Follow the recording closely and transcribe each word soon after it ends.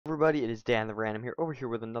everybody, it is Dan the Random here, over here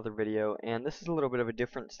with another video, and this is a little bit of a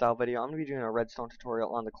different style video. I'm going to be doing a redstone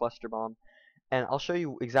tutorial on the cluster bomb, and I'll show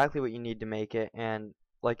you exactly what you need to make it, and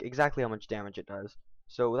like exactly how much damage it does.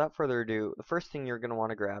 So without further ado, the first thing you're going to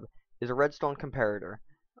want to grab is a redstone comparator.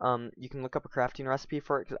 You can look up a crafting recipe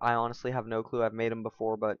for it, because I honestly have no clue. I've made them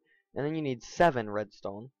before, and then you need 7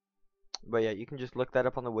 redstone. But yeah, you can just look that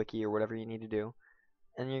up on the wiki or whatever you need to do.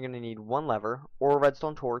 And you're going to need 1 lever, or a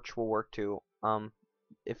redstone torch will work too.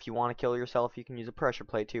 If you want to kill yourself, you can use a pressure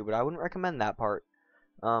plate too, but I wouldn't recommend that part.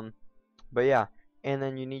 But yeah, and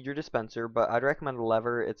then you need your dispenser, but I'd recommend a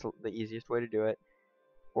lever. It's the easiest way to do it.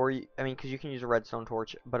 Or, because you can use a redstone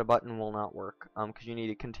torch, but a button will not work, because you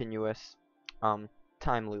need a continuous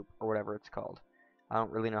time loop, or whatever it's called. I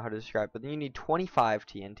don't really know how to describe it, but then you need 25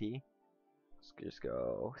 TNT. Let's just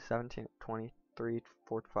go 17, 23,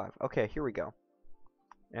 45. Okay, here we go.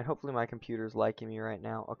 And hopefully my computer's liking me right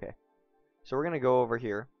now. Okay. So we're going to go over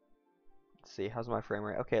here. Let's see, how's my frame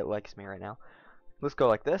rate? Okay, it likes me right now. Let's go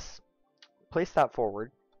like this. Place that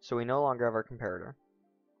forward, so we no longer have our comparator.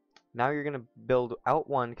 Now you're going to build out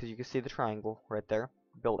one, because you can see the triangle right there.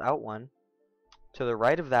 Build out one to the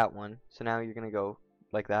right of that one. So now you're going to go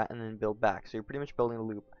like that and then build back. So you're pretty much building a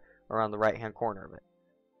loop around the right-hand corner of it.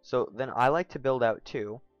 So then I like to build out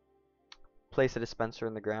 2. Place a dispenser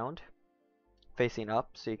in the ground, facing up,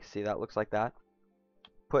 so you can see that looks like that.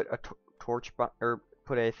 Put a torch or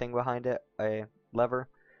put a thing behind it, a lever.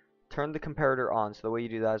 Turn the comparator on. So the way you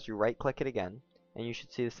do that is you right click it again, and you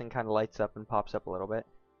should see this thing kind of lights up and pops up a little bit.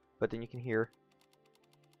 But then you can hear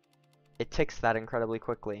it ticks that incredibly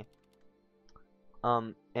quickly.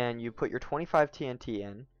 And you put your 25 TNT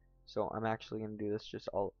in. So I'm actually going to do this just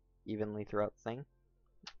all evenly throughout the thing.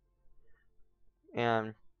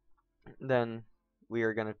 And then we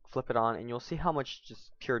are going to flip it on, and you'll see how much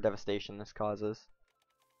just pure devastation this causes.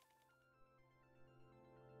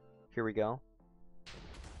 Here we go.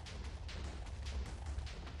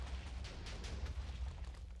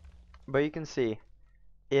 But you can see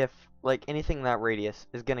if like anything in that radius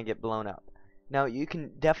is going to get blown up. Now you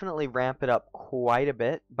can definitely ramp it up quite a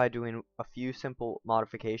bit by doing a few simple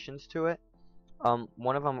modifications to it.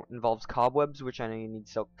 One of them involves cobwebs, which I know you need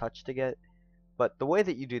silk touch to get. But the way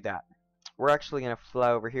that you do that, we're actually going to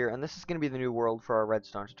fly over here, and this is going to be the new world for our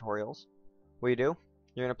redstone tutorials. What you do,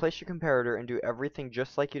 you're going to place your comparator and do everything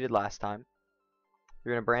just like you did last time.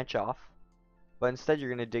 You're going to branch off, but instead you're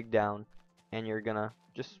going to dig down, and you're going to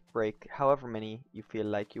just break however many you feel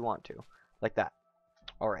like you want to, like that.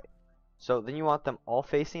 Alright, so then you want them all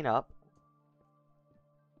facing up,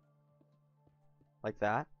 like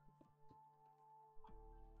that.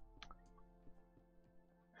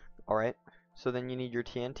 Alright, so then you need your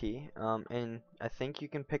TNT, and I think you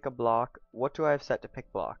can pick a block. What do I have set to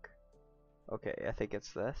pick block? Okay, I think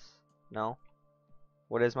it's this. No?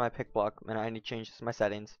 What is my pick block? And I need to change this in my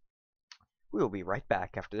settings. We will be right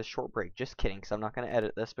back after this short break. Just kidding, because I'm not going to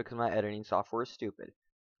edit this because my editing software is stupid.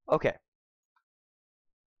 Okay.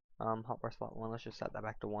 Hotbar slot 1, let's just set that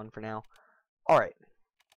back to 1 for now. Alright.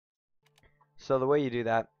 So the way you do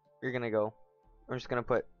that, you're going to go, I'm just going to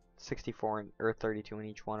put 64 or 32 in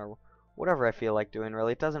each one, or whatever I feel like doing,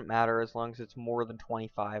 really. It doesn't matter as long as it's more than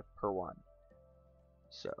 25 per one.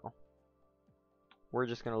 So we're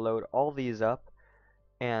just going to load all these up.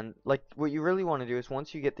 And like what you really want to do is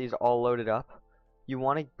once you get these all loaded up, you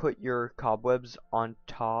want to put your cobwebs on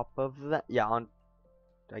top of that. Yeah,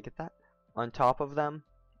 did I get that? On top of them.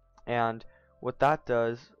 And what that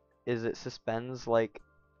does is it suspends like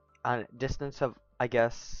a distance of, I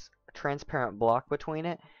guess, a transparent block between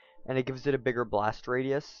it, and it gives it a bigger blast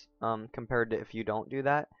radius compared to if you don't do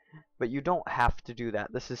that. But you don't have to do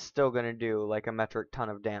that. This is still going to do like a metric ton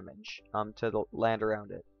of damage to the land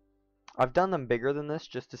around it. I've done them bigger than this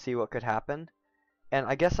just to see what could happen, and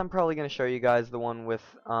I guess I'm probably going to show you guys the one with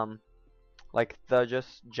like the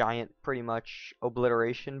just giant pretty much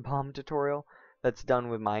obliteration bomb tutorial that's done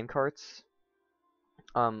with minecarts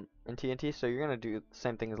and TNT. So you're going to do the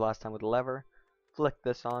same thing as last time with the lever. Flick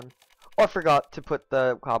this on. Oh, I forgot to put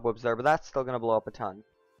the cobwebs there, but that's still going to blow up a ton.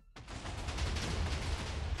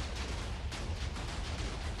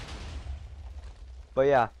 But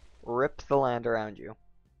yeah, rip the land around you.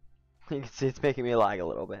 You can see it's making me lag a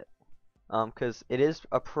little bit, because it is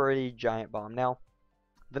a pretty giant bomb. Now,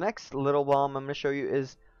 the next little bomb I'm going to show you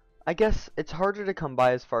is, I guess it's harder to come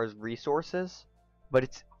by as far as resources, but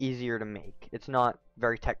it's easier to make. It's not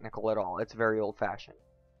very technical at all. It's very old-fashioned.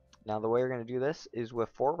 Now, the way you're going to do this is with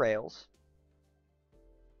 4 rails.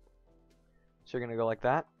 So you're going to go like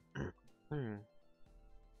that.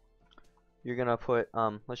 You're going to put,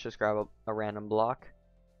 let's just grab a random block,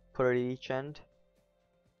 put it at each end.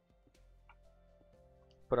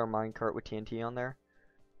 put our minecart with TNT on there.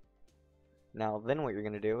 Now then what you're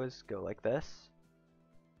going to do is go like this.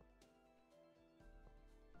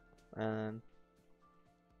 And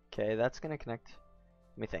okay, that's going to connect.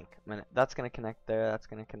 Let me think a minute. That's going to connect there. That's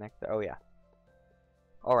going to connect there. Oh yeah.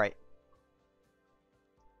 Alright.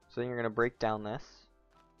 So then you're going to break down this.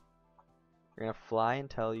 You're going to fly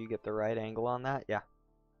until you get the right angle on that. Yeah.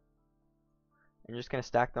 And you're just going to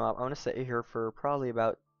stack them up. I'm going to sit here for probably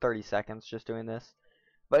about 30 seconds just doing this.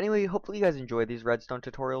 But anyway, hopefully you guys enjoy these redstone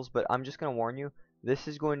tutorials, but I'm just going to warn you, this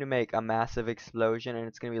is going to make a massive explosion, and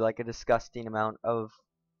it's going to be like a disgusting amount of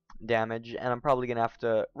damage, and I'm probably going to have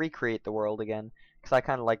to recreate the world again, because I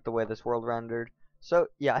kind of like the way this world rendered. So,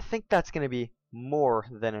 yeah, I think that's going to be more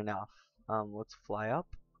than enough. Let's fly up.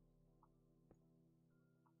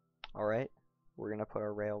 Alright, we're going to put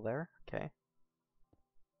our rail there, okay.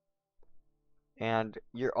 And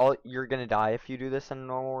you're going to die if you do this in a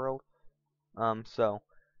normal world. So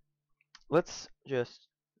let's just,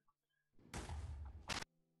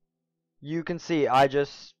 you can see I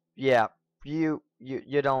just, yeah, you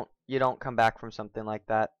don't come back from something like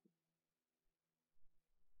that.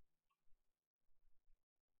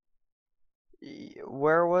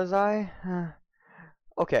 Where was I?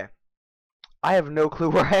 Okay, I have no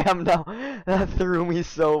clue where I am now. That threw me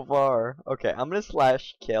so far. Okay, I'm gonna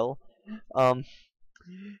slash kill,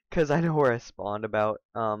 cause I know where I spawned about.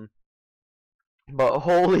 But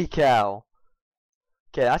holy cow.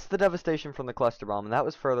 Okay, that's the devastation from the cluster bomb, and that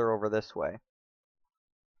was further over this way.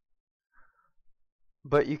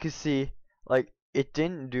 But you can see, like, it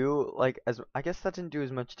didn't do, like, I guess that didn't do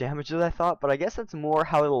as much damage as I thought, but I guess that's more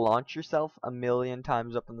how to launch yourself a million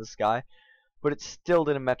times up in the sky. But it still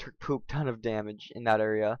did a metric poop ton of damage in that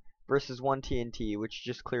area, versus one TNT, which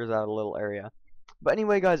just clears out a little area. But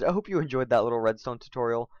anyway, guys, I hope you enjoyed that little redstone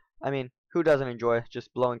tutorial. I mean, who doesn't enjoy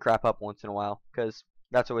just blowing crap up once in a while? Because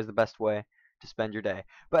that's always the best way to spend your day.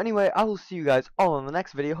 But anyway, I will see you guys all in the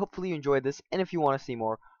next video. Hopefully you enjoyed this, and if you want to see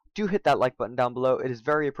more, do hit that like button down below. It is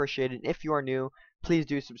very appreciated. If you are new, please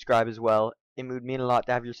do subscribe as well. It would mean a lot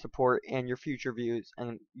to have your support and your future views,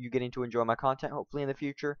 and you getting to enjoy my content hopefully in the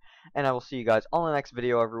future. And I will see you guys all in the next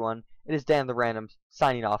video, everyone. It is Dan the Random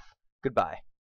signing off. Goodbye.